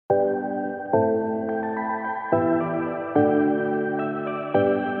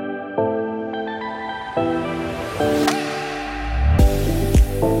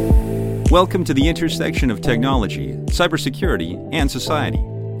Welcome to the intersection of technology, cybersecurity, and society.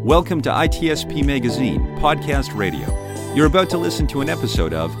 Welcome to ITSP Magazine Podcast Radio. You're about to listen to an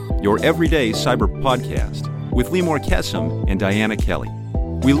episode of Your Everyday Cyber Podcast with Limor Kesem and Diana Kelly.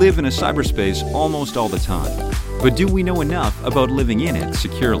 We live in a cyberspace almost all the time, but do we know enough about living in it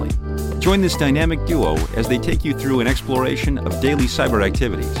securely? Join this dynamic duo as they take you through an exploration of daily cyber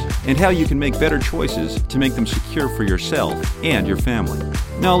activities and how you can make better choices to make them secure for yourself and your family.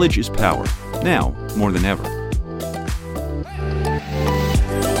 Knowledge is power, now more than ever.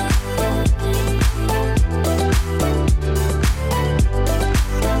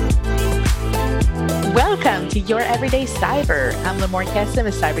 Welcome to Your Everyday Cyber. I'm Limor Kesem,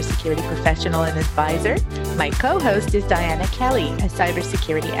 a cybersecurity professional and advisor. My co-host is Diana Kelly, a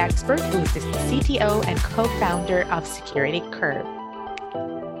cybersecurity expert who is the CTO and co-founder of Security Curve.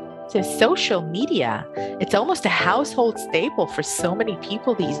 So social media, it's almost a household staple for so many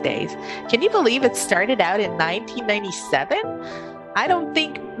people these days. Can you believe it started out in 1997? I don't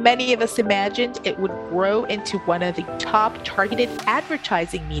think many of us imagined it would grow into one of the top targeted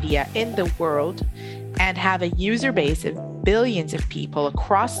advertising media in the world and have a user base of billions of people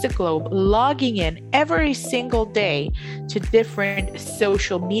across the globe logging in every single day to different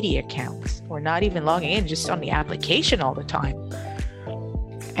social media accounts, or not even logging in, just on the application all the time.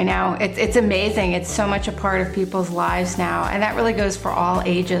 I know, it's amazing. It's so much a part of people's lives now, and that really goes for all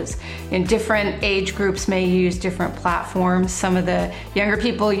ages. And different age groups may use different platforms. Some of the younger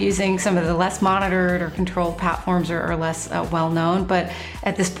people using some of the less monitored or controlled platforms are less well known, but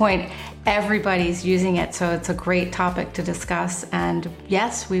at this point, everybody's using it, so it's a great topic to discuss. And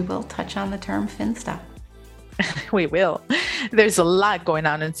yes, we will touch on the term Finsta. We will. There's a lot going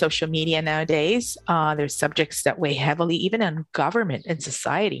on in social media nowadays. There's subjects that weigh heavily even on government and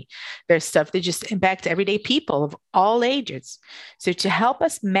society. There's stuff that just impact everyday people of all ages. So to help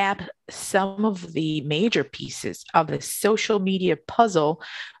us map some of the major pieces of the social media puzzle,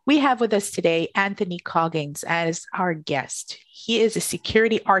 we have with us today Anthony Coggins as our guest. He is a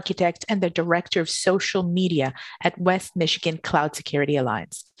security architect and the director of social media at West Michigan Cloud Security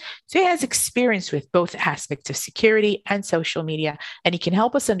Alliance. So he has experience with both aspects of security and social media, and he can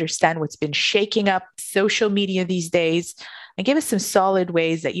help us understand what's been shaking up social media these days and give us some solid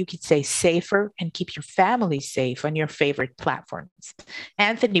ways that you could stay safer and keep your family safe on your favorite platforms.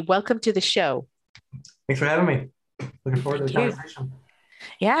 Anthony, welcome to the show. Thanks for having me. Looking forward to the conversation.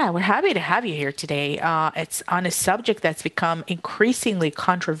 Yeah, we're happy to have you here today. It's on a subject that's become increasingly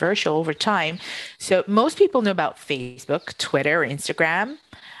controversial over time. So most people know about Facebook, Twitter, Instagram.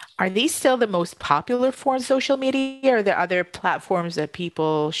 Are these still the most popular forms of social media, or are there other platforms that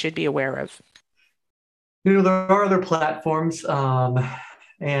people should be aware of? You know, there are other platforms,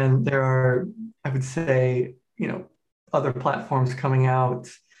 and there are, I would say, other platforms coming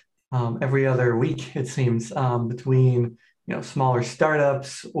out every other week, it seems, between smaller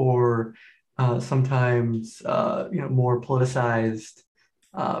startups or sometimes more politicized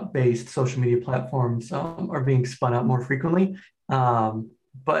based social media platforms are being spun out more frequently.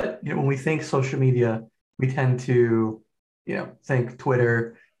 But when we think social media, we tend to think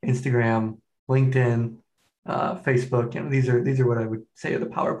Twitter, Instagram, LinkedIn, Facebook. These are what I would say are the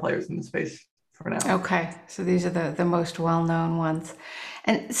power players in the space for now. Okay, so these are the most well-known ones.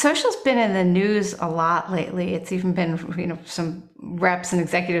 And social's been in the news a lot lately. It's even been, some reps and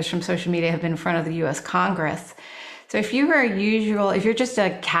executives from social media have been in front of the US Congress. So if you're just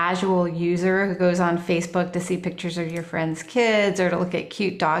a casual user who goes on Facebook to see pictures of your friends' kids or to look at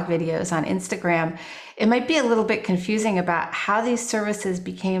cute dog videos on Instagram, it might be a little bit confusing about how these services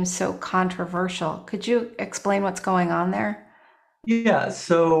became so controversial. Could you explain what's going on there? Yeah,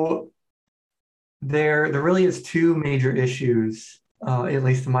 so there really is two major issues, at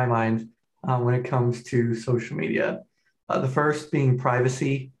least in my mind, when it comes to social media. The first being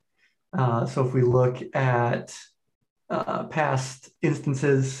privacy. So if we look at past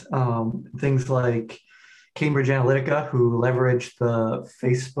instances, things like Cambridge Analytica, who leveraged the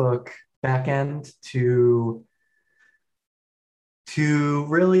Facebook backend to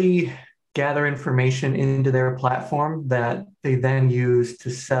really gather information into their platform that they then use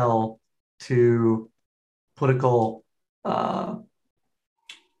to sell to political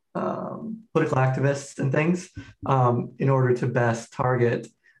activists and things in order to best target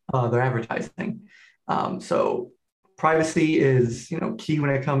their advertising. So privacy is key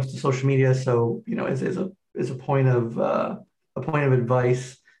when it comes to social media. So as a point of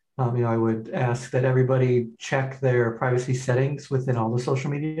advice, I would ask that everybody check their privacy settings within all the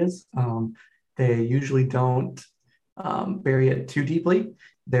social medias. They usually don't bury it too deeply.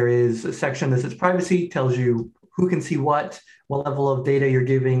 There is a section that says privacy, tells you who can see what level of data you're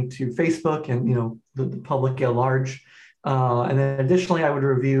giving to Facebook and the public at large. And then additionally, I would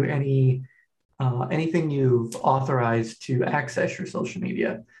review anything you've authorized to access your social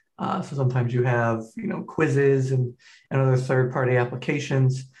media. So sometimes you have quizzes and other third-party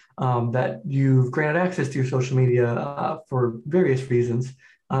applications that you've granted access to your social media for various reasons.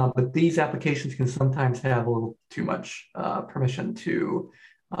 But these applications can sometimes have a little too much permission to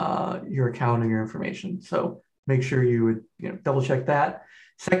your account and your information. So make sure you would double check that.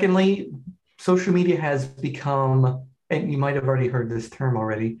 Secondly, social media has become, and you might have already heard this term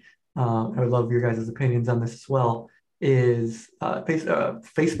already, I would love your guys' opinions on this as well, is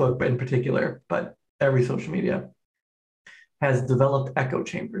Facebook in particular, but every social media has developed echo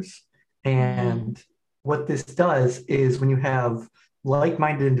chambers. And what this does is when you have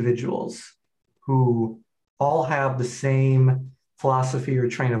like-minded individuals who all have the same philosophy or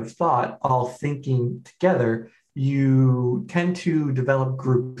train of thought, all thinking together, you tend to develop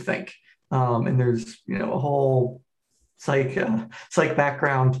groupthink. And there's a whole psych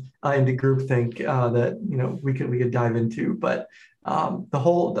background into groupthink that we could dive into. But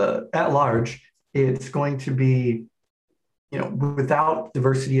at large, it's going to be without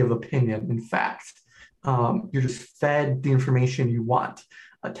diversity of opinion. In fact, you're just fed the information you want.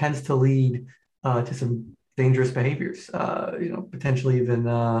 Tends to lead to some dangerous behaviors. Potentially even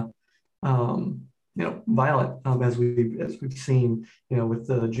violent, as we've seen with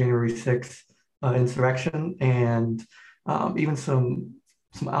the January 6th insurrection, and even some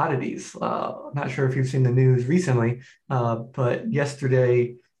oddities. I'm not sure if you've seen the news recently, but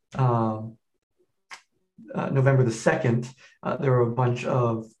yesterday, November the 2nd, there were a bunch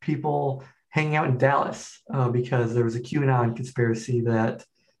of people hanging out in Dallas because there was a QAnon conspiracy that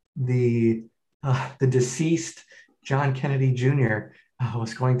the deceased John Kennedy Jr.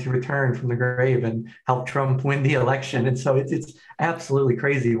 Was going to return from the grave and help Trump win the election. And so it's absolutely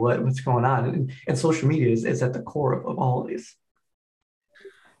crazy what's going on. And social media is at the core of all of these.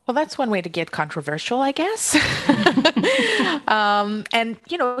 Well, that's one way to get controversial, I guess. And,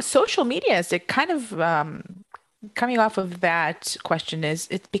 social media is it kind of coming off of that question is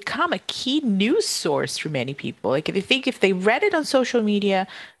it's become a key news source for many people. Like if they read it on social media,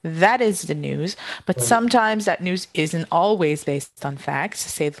 that is the news. But sometimes that news isn't always based on facts, to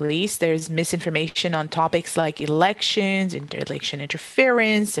say the least. There's misinformation on topics like elections, election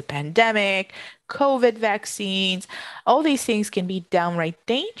interference, the pandemic, COVID vaccines. All these things can be downright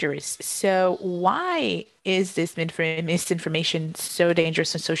dangerous. So why is this misinformation so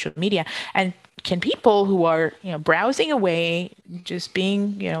dangerous on social media? And can people who are, browsing away, just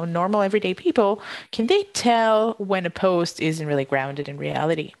being, normal everyday people, can they tell when a post isn't really grounded in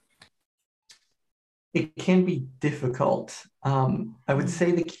reality? It can be difficult. I would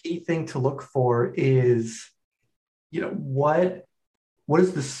say the key thing to look for is, what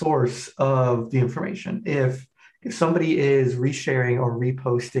is the source of the information? If somebody is resharing or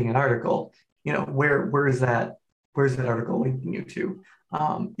reposting an article, where is that article linking you to?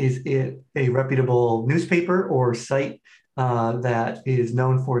 Is it a reputable newspaper or site that is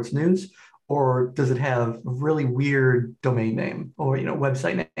known for its news, or does it have a really weird domain name or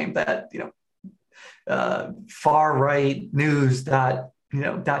website name that far right news .net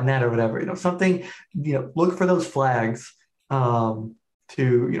or whatever, something, look for those flags to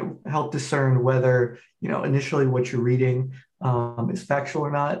help discern whether initially what you're reading is factual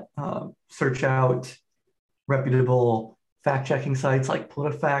or not. Search out reputable fact-checking sites like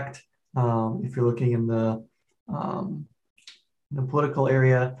PolitiFact. If you're looking in the political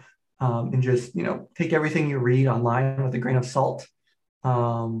area, and just take everything you read online with a grain of salt.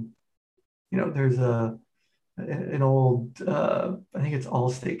 There's an old I think it's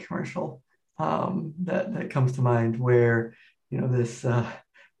Allstate commercial that comes to mind where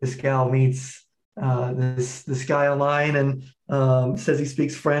this gal meets this guy online and says he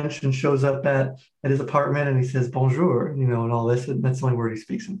speaks French and shows up at his apartment and he says bonjour, and all this, and that's the only word he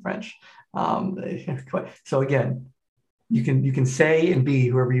speaks in French. So again, you can say and be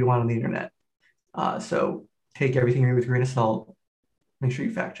whoever you want on the internet. So take everything you read with a grain of salt. Make sure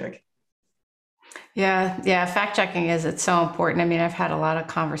you fact check. Yeah. Fact checking it's so important. I mean, I've had a lot of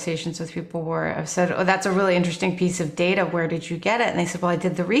conversations with people where I've said, oh, that's a really interesting piece of data. Where did you get it? And they said, well, I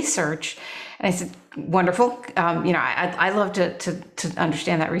did the research. And I said, wonderful. I love to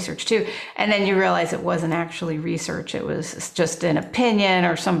understand that research too. And then you realize it wasn't actually research. It was just an opinion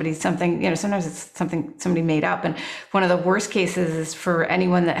or sometimes it's something somebody made up. And one of the worst cases is for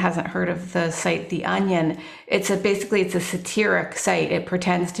anyone that hasn't heard of the site, The Onion. It's a satiric site. It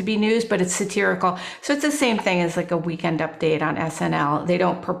pretends to be news, but it's satirical. So it's the same thing as like a Weekend Update on SNL. They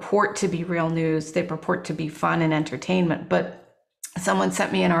don't purport to be real news. They purport to be fun and entertainment, but someone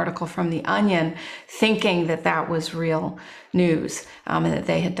sent me an article from The Onion thinking that was real news, and that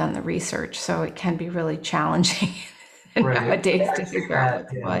they had done the research. So it can be really challenging nowadays to figure out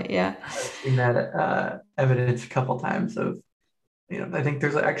what's what. Yeah. I've seen that evidence a couple times of, I think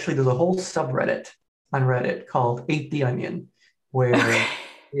there's a whole subreddit on Reddit called Ate the Onion, where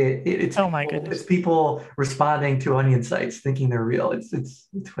it's oh my goodness, it's people responding to onion sites thinking they're real. It's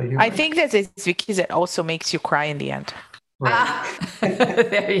quite humorous. I think that it's because it also makes you cry in the end. Right.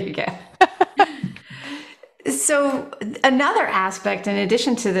 There you go. So another aspect, in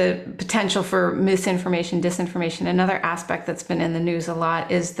addition to the potential for misinformation, disinformation, another aspect that's been in the news a lot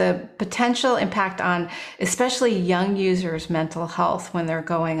is the potential impact on especially young users' mental health when they're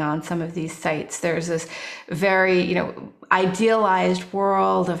going on some of these sites. There's this very, idealized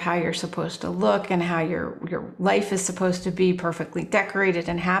world of how you're supposed to look and how your life is supposed to be perfectly decorated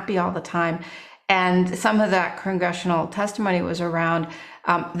and happy all the time. And some of that congressional testimony was around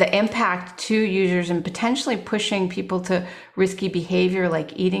the impact to users and potentially pushing people to risky behavior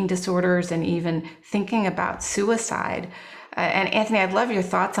like eating disorders and even thinking about suicide. And Anthony, I'd love your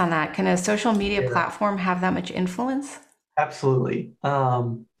thoughts on that. Can a social media platform have that much influence? Absolutely.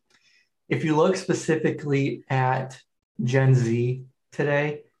 If you look specifically at Gen Z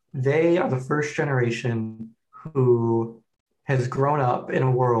today, they are the first generation who has grown up in a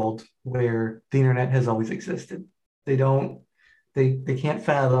world where the internet has always existed. They can't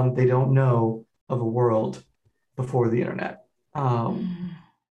fathom, they don't know of a world before the internet. And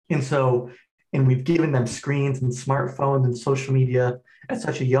we've given them screens and smartphones and social media at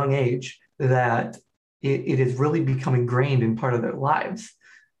such a young age that it has really become ingrained in part of their lives.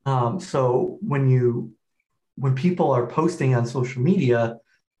 So when people are posting on social media,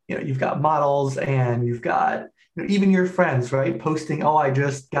 you've got models and you've got even your friends, right? Posting, oh, I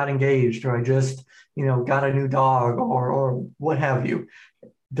just got engaged, or I just, got a new dog, or what have you.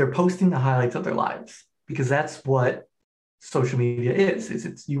 They're posting the highlights of their lives because that's what social media is.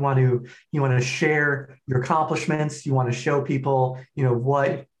 It's you want to share your accomplishments. You want to show people,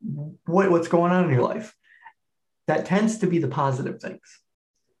 what's going on in your life. That tends to be the positive things.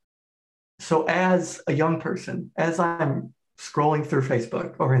 So as a young person, as I'm scrolling through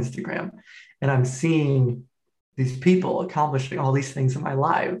Facebook or Instagram, and I'm seeing these people accomplishing all these things in my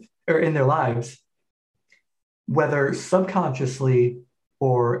life or in their lives, whether subconsciously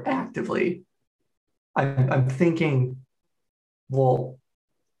or actively, I'm thinking, well,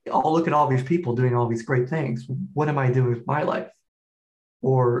 I'll look at all these people doing all these great things. What am I doing with my life?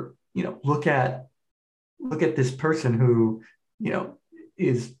 Or, look at this person who,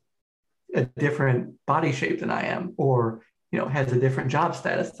 is a different body shape than I am, or, has a different job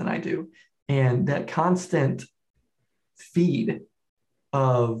status than I do. And that constant feed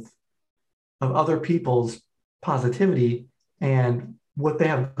of other people's positivity and what they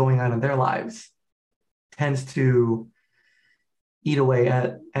have going on in their lives tends to eat away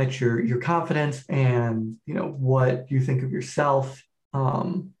at your confidence and what you think of yourself,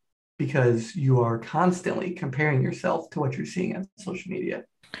 because you are constantly comparing yourself to what you're seeing on social media.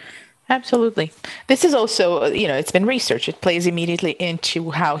 Absolutely. This is also, it's been researched. It plays immediately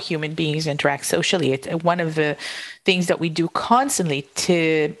into how human beings interact socially. It's one of the things that we do constantly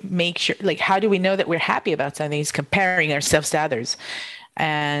to make sure, like, how do we know that we're happy about something? Is comparing ourselves to others.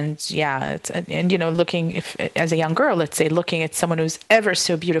 And looking, if as a young girl, let's say, looking at someone who's ever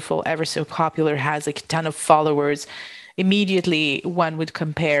so beautiful, ever so popular, has like a ton of followers, immediately one would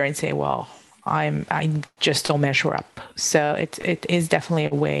compare and say, well, I just don't measure up. So it is definitely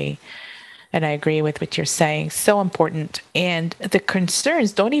a way, and I agree with what you're saying, so important. And the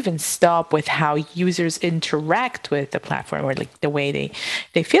concerns don't even stop with how users interact with the platform or like the way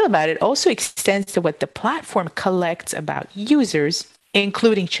they feel about it. Also extends to what the platform collects about users,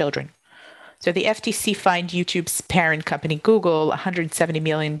 including children. So the FTC fined YouTube's parent company, Google, $170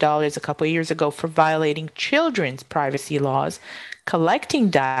 million a couple of years ago for violating children's privacy laws,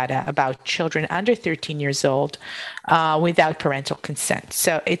 collecting data about children under 13 years old without parental consent.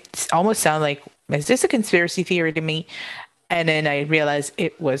 So it almost sounds like, is this a conspiracy theory to me? And then I realized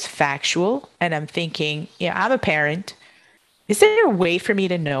it was factual. And I'm thinking, I'm a parent. Is there a way for me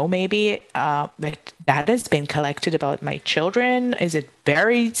to know maybe that data has been collected about my children? Is it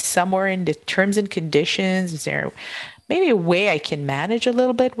buried somewhere in the terms and conditions? Is there maybe a way I can manage a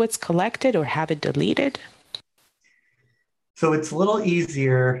little bit what's collected or have it deleted? So it's a little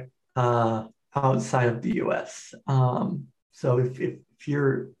easier outside of the US. So if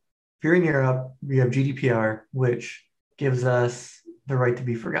you're in Europe, we have GDPR, which gives us the right to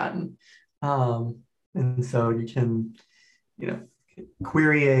be forgotten. And so you can,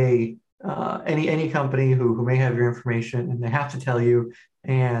 query any company who may have your information, and they have to tell you.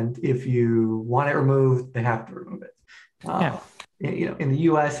 And if you want it removed, they have to remove it. Yeah. In the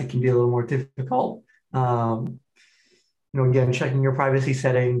US, it can be a little more difficult. Again, checking your privacy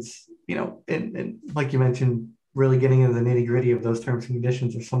settings, and like you mentioned, really getting into the nitty gritty of those terms and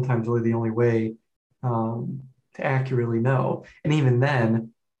conditions are sometimes really the only way to accurately know. And even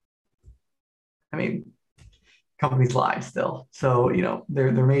then, I mean, companies lie still. So,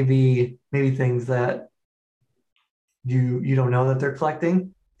 there may be maybe things that you don't know that they're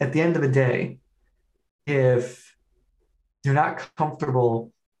collecting. At the end of the day, if you're not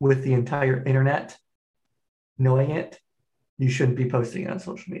comfortable with the entire internet knowing it, you shouldn't be posting it on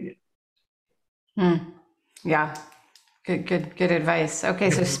social media. Yeah. Good advice. Okay.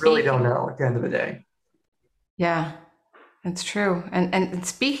 So you really don't know at the end of the day. Yeah, it's true. And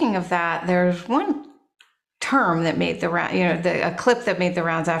speaking of that, there's one term that made the round, a clip that made the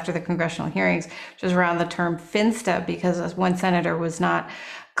rounds after the congressional hearings, which is around the term Finsta, because one senator was not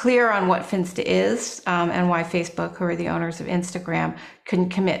clear on what Finsta is and why Facebook, who are the owners of Instagram, couldn't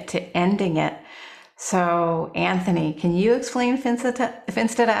commit to ending it. So, Anthony, can you explain Finsta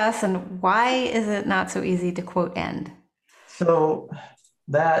to us, and why is it not so easy to quote end? So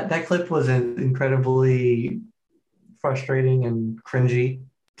that clip was incredibly frustrating and cringy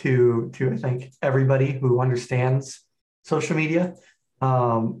to I think everybody who understands social media,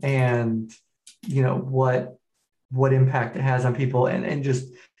 and what impact it has on people, and just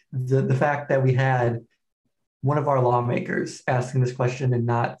the fact that we had one of our lawmakers asking this question and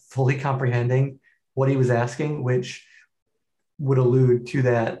not fully comprehending what he was asking, which would allude to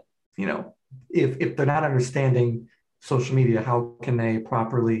that, if they're not understanding social media, how can they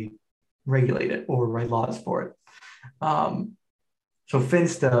properly regulate it or write laws for it? So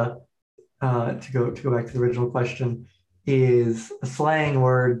Finsta, to go back to the original question, is a slang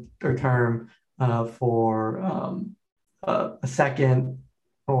word or term for a second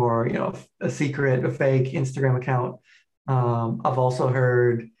or a secret, a fake Instagram account. I've also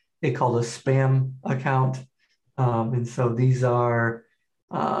heard it called a spam account, and so these are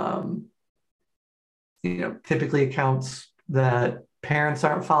typically accounts that parents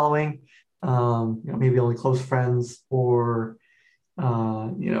aren't following, maybe only close friends or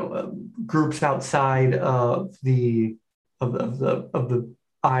groups outside of the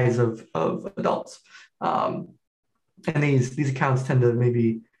eyes of adults. And these accounts tend to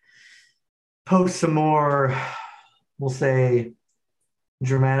maybe post some more, we'll say,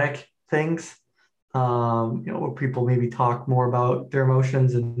 dramatic things, where people maybe talk more about their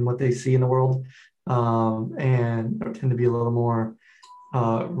emotions and what they see in the world, and tend to be a little more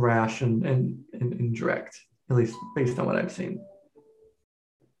rash and direct, at least based on what I've seen.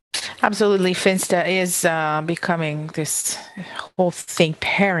 Absolutely. Finsta is becoming this whole thing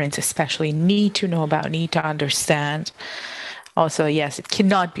parents especially need to know about, need to understand. Also, yes, it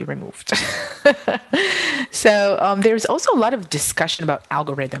cannot be removed. So there's also a lot of discussion about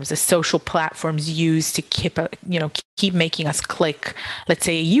algorithms, the social platforms used to keep making us click. Let's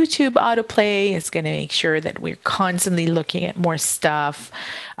say YouTube autoplay is going to make sure that we're constantly looking at more stuff.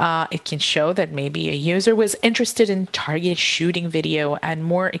 It can show that maybe a user was interested in targeted shooting video and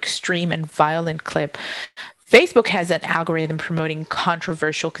more extreme and violent clip. Facebook has an algorithm promoting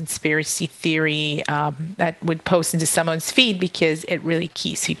controversial conspiracy theory that would post into someone's feed because it really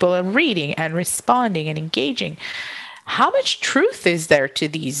keeps people reading and responding and engaging. How much truth is there to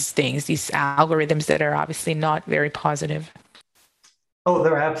these things, these algorithms that are obviously not very positive? Oh,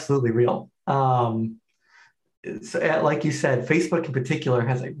 they're absolutely real. So, like you said, Facebook in particular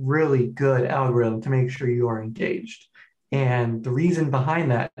has a really good algorithm to make sure you are engaged. And the reason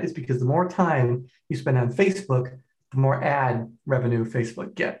behind that is because the more time you spend on Facebook, the more ad revenue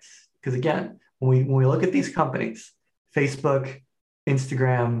Facebook gets. Because again, when we look at these companies, Facebook,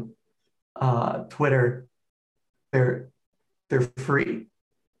 Instagram, Twitter, they're free,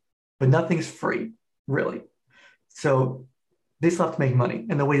 but nothing's free, really. So they still have to make money.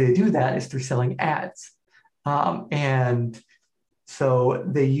 And the way they do that is through selling ads. And so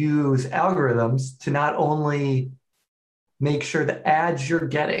they use algorithms to not only make sure the ads you're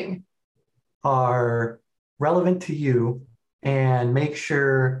getting are relevant to you and make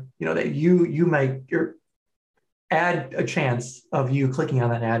sure, that you make your ad a chance of you clicking on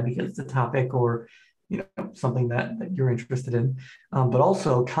that ad because it's a topic or, something that you're interested in, but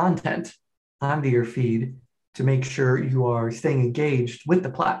also content onto your feed to make sure you are staying engaged with the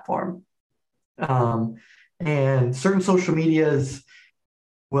platform. And certain social medias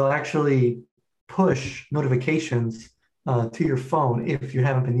will actually push notifications to your phone if you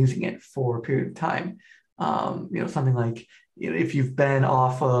haven't been using it for a period of time. Something like, if you've been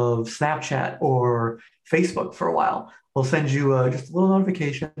off of Snapchat or Facebook for a while, we'll send you just a little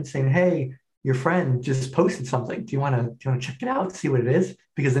notification saying, hey, your friend just posted something. Do you want to check it out, see what it is?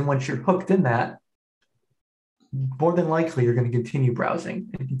 Because then once you're hooked in that, more than likely you're going to continue browsing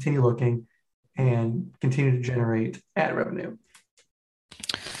and continue looking and continue to generate ad revenue.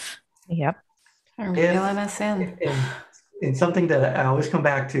 Yep. Reeling us in. And something that I always come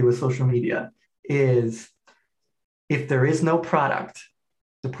back to with social media is, if there is no product,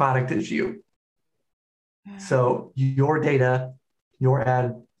 the product is you. So your data, your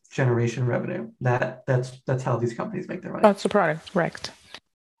ad generation revenue, that's how these companies make their money. That's the product, correct.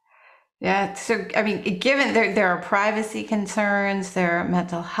 Yeah. So, I mean, given there are privacy concerns, there are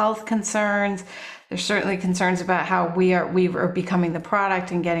mental health concerns, there's certainly concerns about how we are becoming the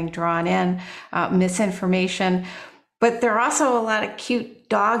product and getting drawn in, misinformation. But there are also a lot of cute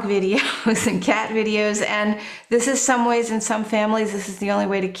dog videos and cat videos. And this is some ways, in some families, this is the only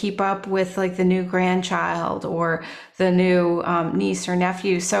way to keep up with like the new grandchild or the new niece or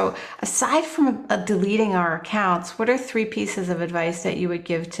nephew. So aside from deleting our accounts, what are 3 pieces of advice that you would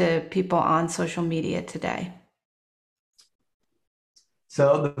give to people on social media today?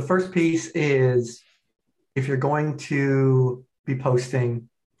 So the first piece is, if you're going to be posting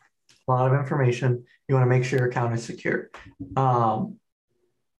a lot of information, you want to make sure your account is secure.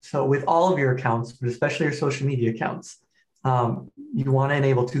 So with all of your accounts, but especially your social media accounts, you want to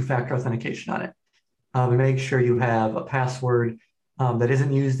enable 2-factor authentication on it. And make sure you have a password that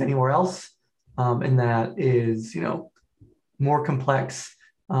isn't used anywhere else, and that is, more complex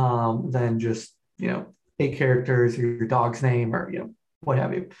than just, 8 characters or your dog's name or, what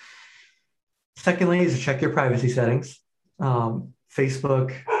have you. Secondly is to check your privacy settings.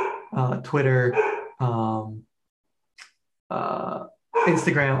 Facebook, Twitter,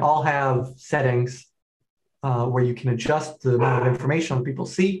 Instagram all have settings where you can adjust the amount of information people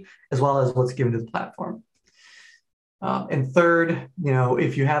see, as well as what's given to the platform. And third,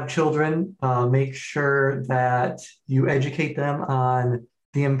 if you have children, make sure that you educate them on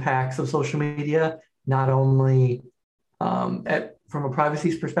the impacts of social media, not only from a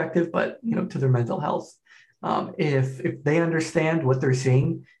privacy perspective, but to their mental health. If they understand what they're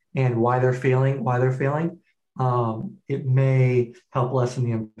seeing and why they're feeling, it may help lessen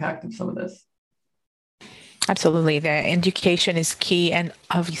the impact of some of this. Absolutely. The education is key. And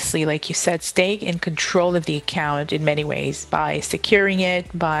obviously, like you said, stay in control of the account in many ways, by securing it,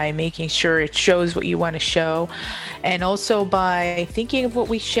 by making sure it shows what you want to show, and also by thinking of what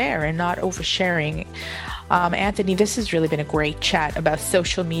we share and not oversharing. Anthony, this has really been a great chat about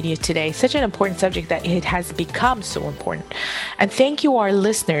social media today. Such an important subject that it has become so important. And thank you, our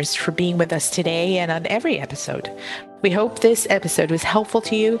listeners, for being with us today and on every episode. We hope this episode was helpful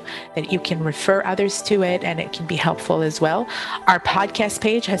to you, that you can refer others to it, and it can be helpful as well. Our podcast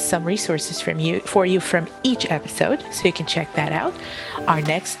page has some resources for you from each episode, so you can check that out. Our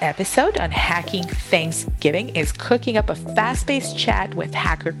next episode on Hacking Thanksgiving is cooking up a fast-paced chat with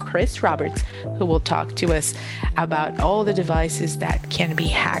hacker Chris Roberts, who will talk to us about all the devices that can be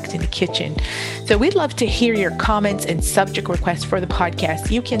hacked in the kitchen. So we'd love to hear your comments and subject requests for the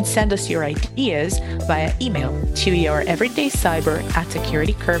podcast. You can send us your ideas via email to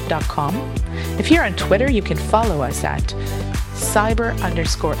youreverydaycyber@securitycurve.com. If you're on Twitter, you can follow us at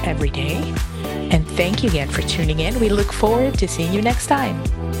cyber_everyday. And thank you again for tuning in. We look forward to seeing you next time.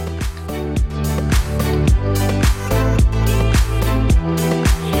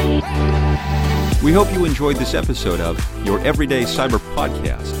 We hope you enjoyed this episode of Your Everyday Cyber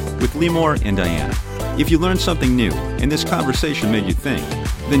Podcast with Limor and Diana. If you learned something new and this conversation made you think,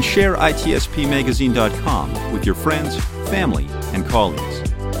 then share itspmagazine.com with your friends, family, and colleagues.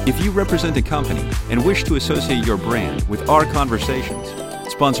 If you represent a company and wish to associate your brand with our conversations,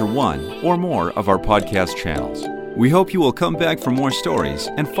 sponsor one or more of our podcast channels. We hope you will come back for more stories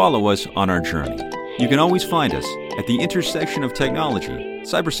and follow us on our journey. You can always find us at the intersection of technology,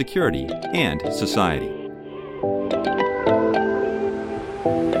 cybersecurity, and society.